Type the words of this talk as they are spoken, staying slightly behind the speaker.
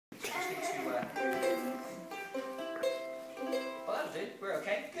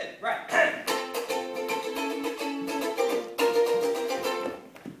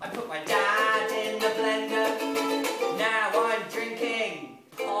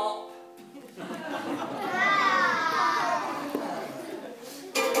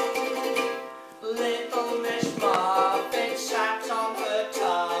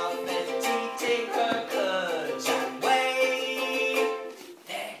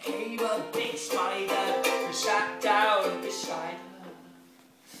saw a big spider who sat down beside her.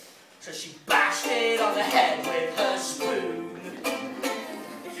 So she bashed it on the head with her spoon.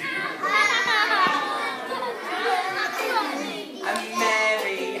 And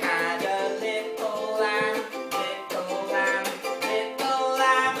Mary had a little lamb, little lamb, little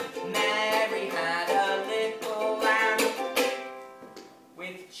lamb. Mary had a little lamb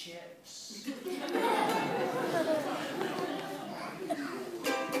with chips.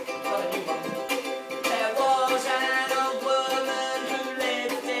 Got a new one. There was an old woman who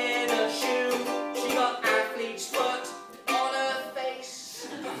lived in a shoe. She got athlete's foot on her face.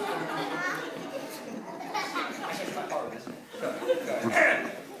 Actually, it's quite horrible, isn't it?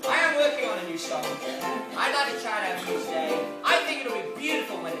 I am working on a new song. I'd like to try it out for you today. I think it'll be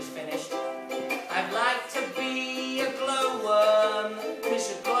beautiful when it's finished.